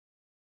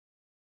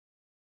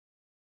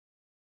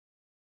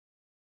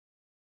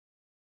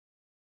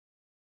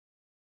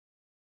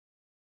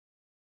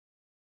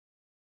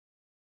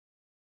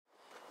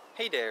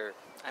Hey there,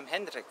 I'm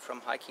Hendrik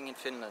from Hiking in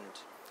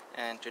Finland,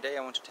 and today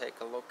I want to take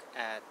a look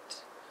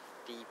at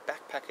the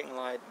Backpacking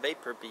Light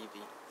Vapr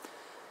Bivy.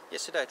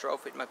 Yesterday I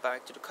drove with my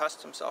bike to the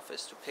customs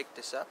office to pick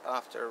this up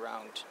after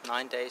around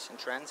 9 days in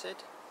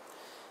transit,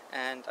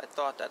 and I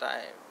thought that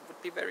it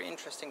would be very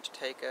interesting to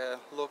take a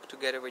look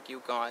together with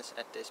you guys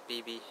at this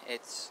Bivy.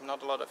 It's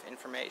not a lot of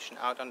information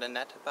out on the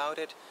net about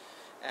it,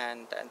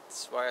 and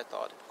that's why I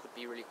thought it could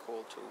be really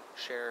cool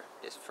to share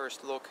this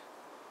first look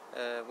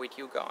with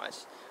you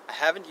guys. I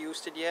haven't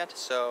used it yet,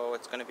 so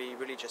it's going to be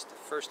really just the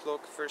first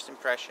look, first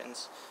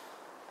impressions,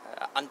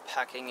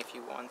 unpacking if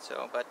you want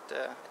so, but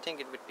I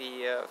think it would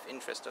be of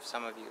interest of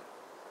some of you.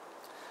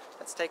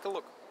 Let's take a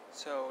look.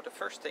 So the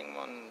first thing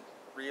one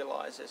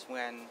realizes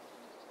when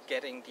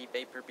getting the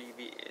Vapr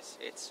Bivy is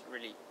it's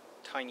really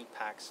tiny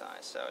pack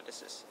size. So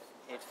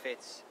it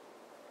fits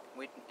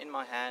in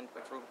my hand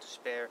with room to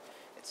spare.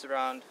 It's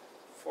around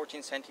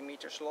 14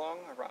 centimeters long,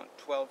 around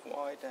 12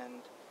 wide,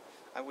 and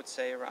I would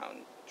say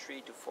around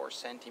 3 to 4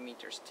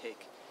 centimeters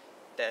thick.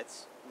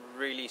 That's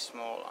really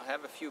small. I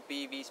have a few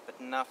Bivys,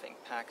 but nothing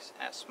packs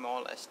as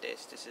small as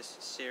this. This is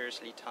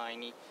seriously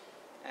tiny,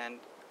 and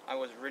I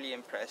was really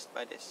impressed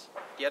by this.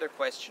 The other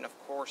question, of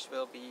course,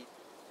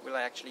 will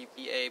I actually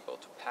be able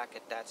to pack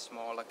it that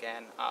small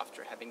again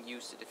after having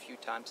used it a few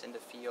times in the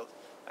field?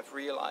 I've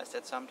realized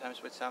that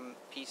sometimes with some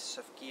pieces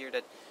of gear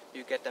that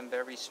you get them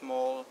very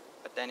small,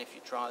 but then if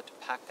you try to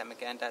pack them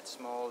again that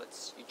small,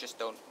 you just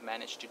don't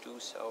manage to do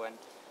so.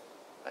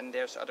 And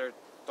there's other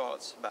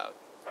thoughts about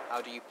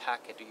how do you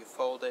pack it? Do you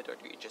fold it or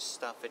do you just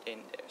stuff it in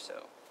there?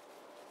 So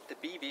the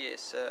Bivy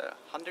is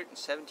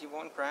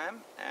 171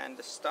 gram, and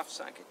the stuff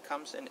sack it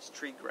comes in is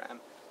 3 gram,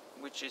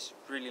 which is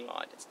really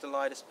light. It's the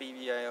lightest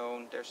Bivy I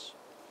own. There's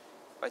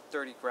by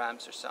 30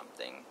 grams or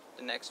something.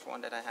 The next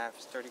one that I have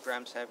is 30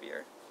 grams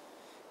heavier.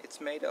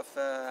 It's made of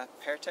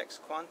Pertex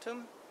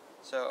Quantum,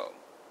 so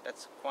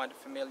that's quite a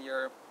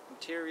familiar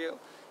material.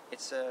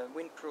 It's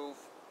windproof,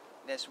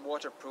 it's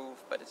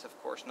waterproof, but it's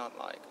of course not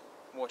like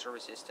water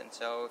resistant.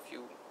 So if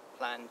you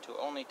plan to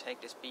only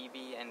take this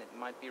Bivy and it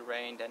might be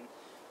rain, then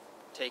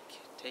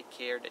take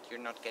care that you're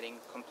not getting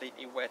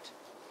completely wet.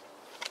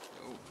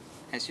 So,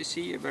 as you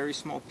see, a very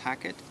small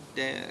packet.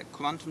 The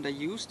quantum they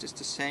used is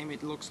the same.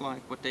 It looks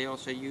like what they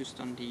also used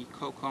on the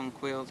Kokon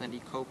quilt and the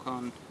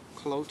Kokon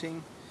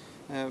clothing.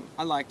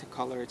 I like the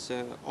color. It's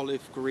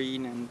olive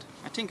green, and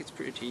I think it's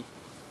pretty.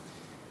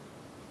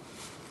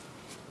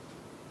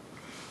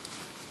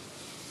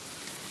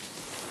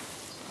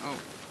 Oh,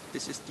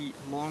 this is the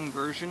long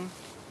version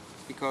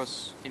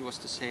because it was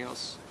the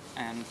sales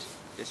and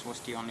this was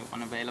the only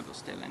one available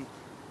still. And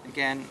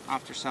again,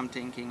 after some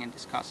thinking and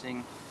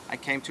discussing, I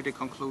came to the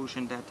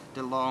conclusion that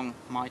the long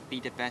might be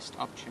the best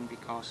option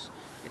because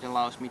it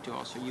allows me to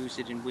also use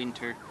it in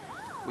winter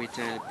with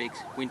a big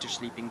winter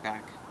sleeping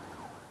bag.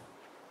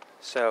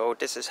 So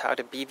this is how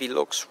the Bivy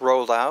looks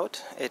rolled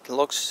out.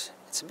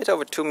 It's a bit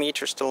over 2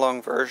 meters, the long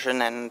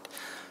version, and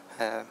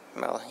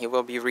well, you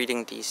will be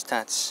reading these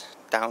stats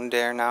down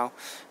there now,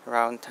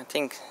 around I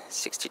think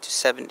 60 to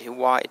 70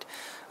 wide.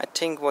 I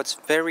think what's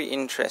very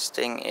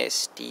interesting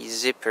is the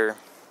zipper.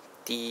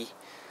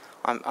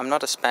 I'm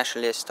not a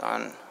specialist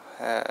on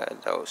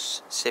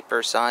those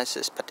zipper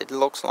sizes, but it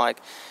looks like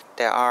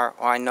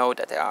I know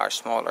that there are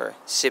smaller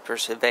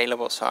zippers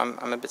available, so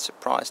I'm a bit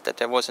surprised that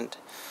there wasn't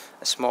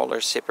a smaller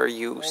zipper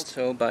used.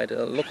 Also, by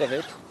the look of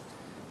it,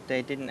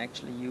 they didn't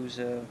actually use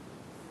a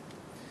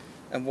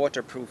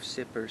waterproof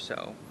zipper,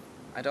 so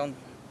I don't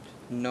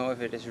know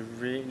if it is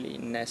really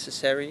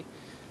necessary,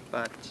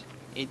 but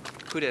it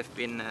could have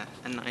been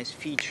a nice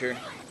feature.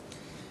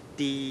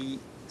 The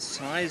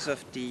size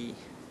of the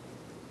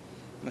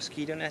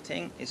mosquito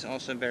netting is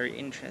also very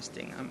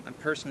interesting. I'm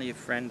personally a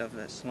friend of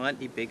a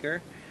slightly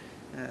bigger,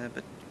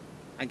 but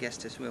I guess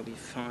this will be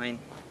fine.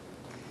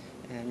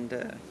 And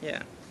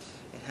yeah,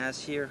 it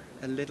has here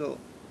a little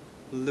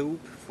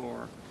loop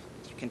for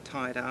you can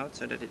tie it out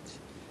so that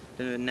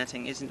the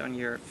netting isn't on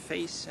your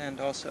face, and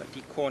also at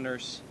the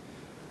corners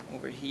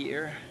over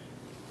here,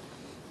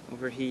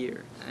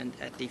 and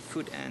at the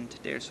foot end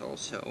there's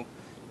also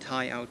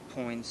tie out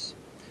points,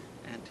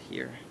 and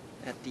here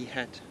at the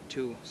head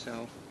too,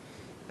 so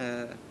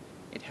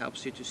it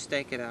helps you to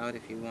stake it out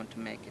if you want to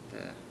make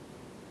it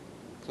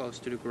close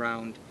to the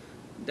ground.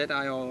 That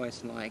I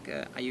always like.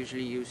 I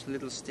usually use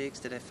little sticks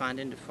that I find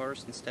in the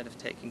forest instead of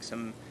taking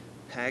some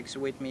pegs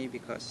with me,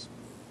 because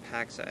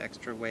pegs are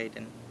extra weight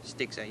and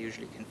sticks I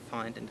usually can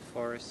find in the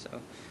forest,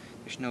 so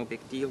there's no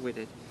big deal with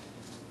it.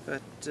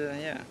 But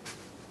yeah,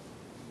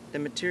 the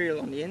material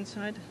on the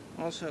inside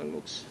also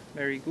looks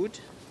very good.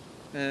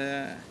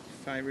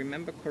 If I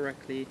remember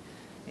correctly,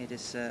 it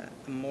is a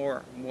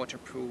more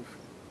waterproof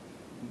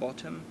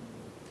bottom,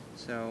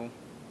 so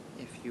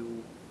if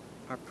you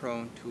are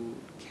prone to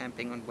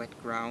camping on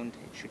wet ground,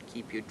 it should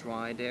keep you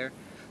dry there.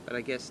 But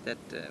I guess that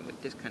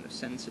with this kind of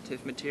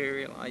sensitive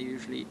material, I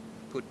usually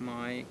put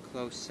my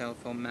closed cell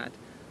foam mat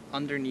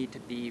underneath the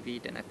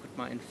Bivy, then I put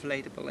my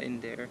inflatable in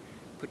there,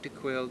 put the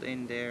quilt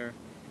in there,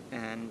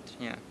 and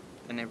yeah,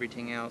 and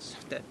everything else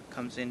that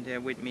comes in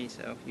there with me.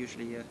 So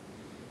usually a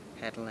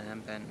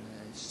headlamp and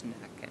a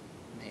snack and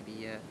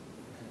maybe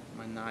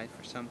my knife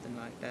or something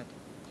like that,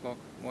 clock,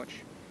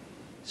 watch.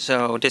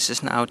 So this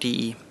is now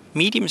the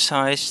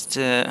medium-sized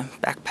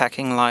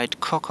backpacking light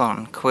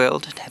cook-on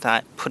quilt that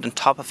I put on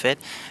top of it.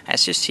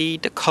 As you see,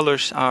 the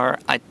colors are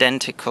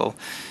identical,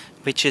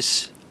 which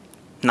is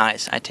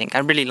nice, I think. I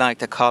really like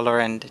the color,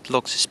 and it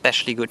looks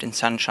especially good in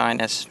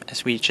sunshine as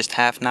we just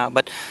have now.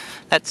 But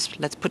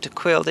let's put the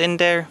quilt in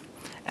there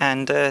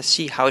and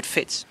see how it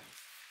fits.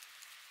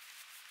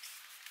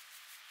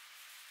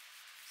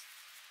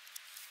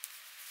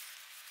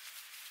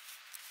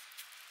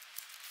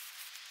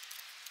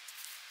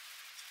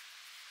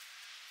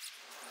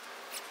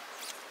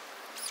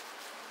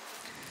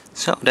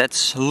 So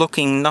that's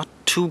looking not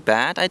too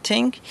bad, I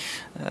think.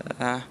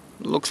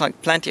 Looks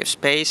like plenty of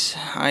space.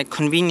 I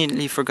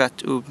conveniently forgot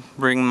to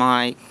bring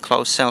my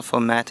closed cell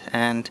phone mat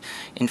and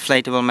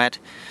inflatable mat,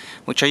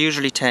 which I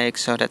usually take,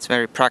 so that's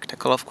very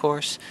practical, of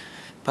course.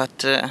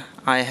 But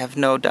I have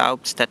no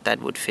doubts that that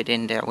would fit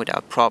in there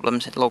without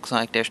problems. It looks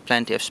like there's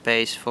plenty of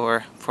space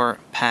for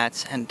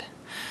pads and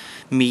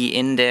me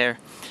in there.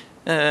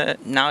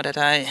 Now that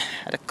I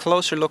had a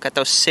closer look at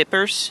those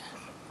zippers,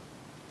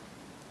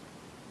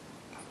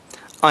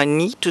 I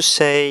need to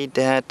say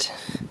that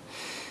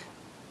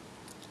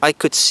I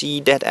could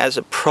see that as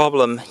a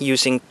problem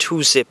using two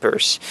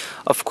zippers.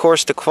 Of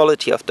course, the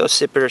quality of those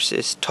zippers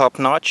is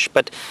top-notch,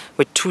 but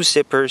with two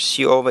zippers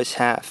you always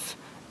have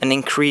an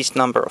increased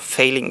number of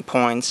failing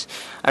points.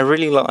 I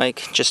really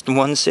like just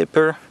one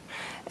zipper,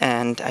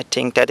 and I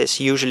think that is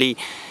usually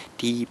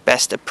the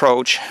best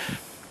approach.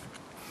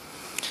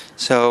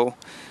 So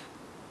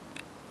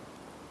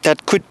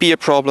that could be a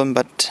problem,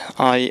 but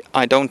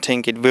I don't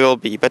think it will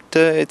be, but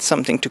it's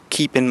something to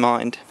keep in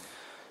mind.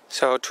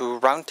 So to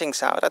round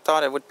things out, I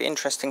thought it would be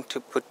interesting to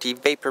put the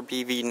Vapr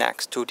Bivy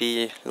next to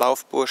the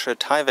Laufbursche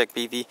Tyvek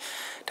Bivy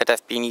that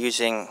I've been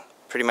using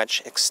pretty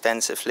much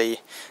extensively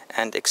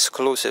and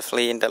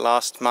exclusively in the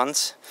last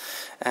months.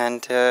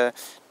 And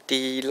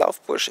the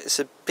Laufbursche is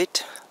a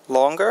bit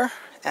longer,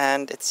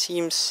 and it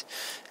seems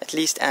at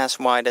least as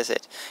wide as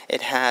it.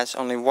 It has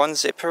only one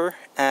zipper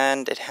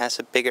and it has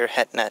a bigger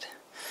head net.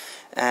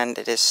 And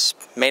it is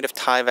made of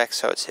Tyvek,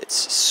 so it's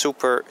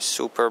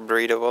super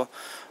breathable.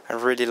 I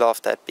really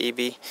love that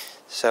BB.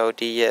 So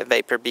the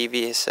Vapr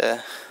Bivy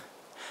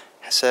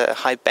has a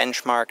high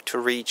benchmark to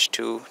reach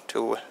to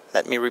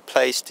let me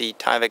replace the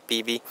Tyvek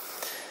Bivy.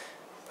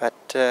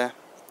 But the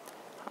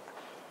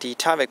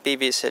Tyvek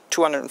Bivy is a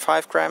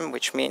 205 gram,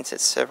 which means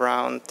it's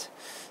around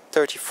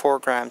 34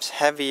 grams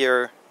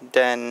heavier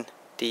than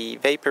the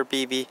Vapr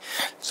Bivy.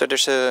 So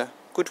there's a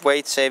good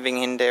weight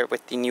saving in there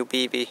with the new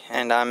Bivy,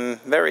 and I'm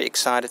very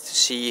excited to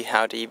see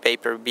how the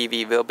Vapr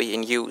Bivy will be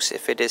in use,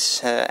 if it is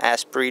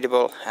as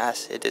breathable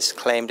as it is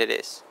claimed it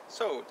is.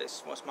 So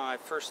this was my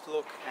first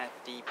look at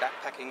the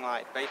Backpacking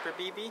Light Vapr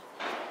Bivy.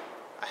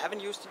 I haven't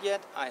used it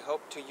yet. I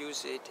hope to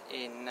use it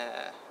in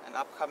an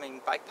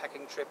upcoming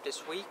bikepacking trip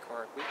this week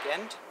or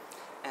weekend,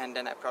 and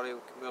then I probably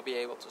will be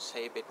able to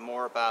say a bit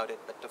more about it.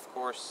 But of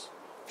course,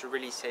 to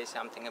really say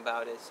something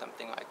about it,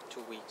 something like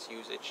 2 weeks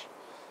usage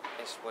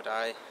is what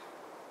I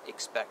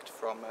expect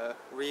from a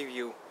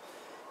review.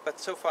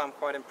 But so far I'm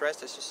quite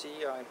impressed. As you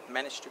see, I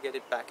managed to get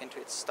it back into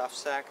its stuff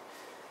sack,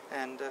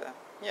 and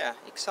yeah,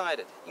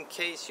 excited. In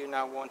case you're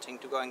now wanting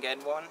to go and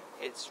get one,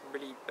 it's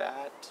really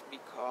bad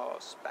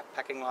because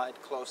Backpacking Light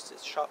closed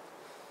its shop,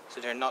 so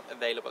they're not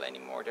available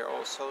anymore. They're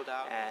all sold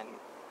out, and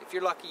if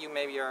you're lucky, you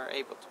maybe are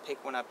able to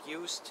pick one up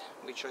used,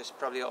 which is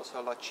probably also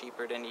a lot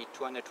cheaper than the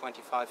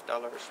 $225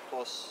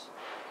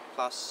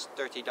 plus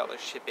 $30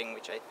 shipping,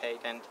 which I paid.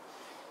 And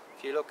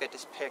if you look at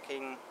this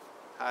packing,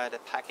 the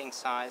packing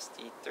size,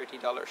 the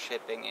 $30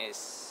 shipping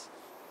is,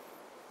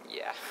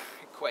 yeah,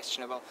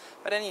 questionable.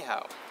 But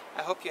anyhow,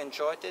 I hope you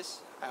enjoyed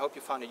this. I hope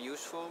you found it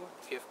useful.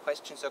 If you have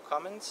questions or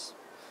comments,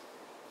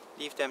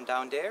 leave them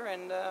down there,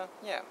 and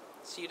yeah,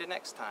 see you the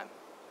next time.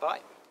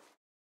 Bye.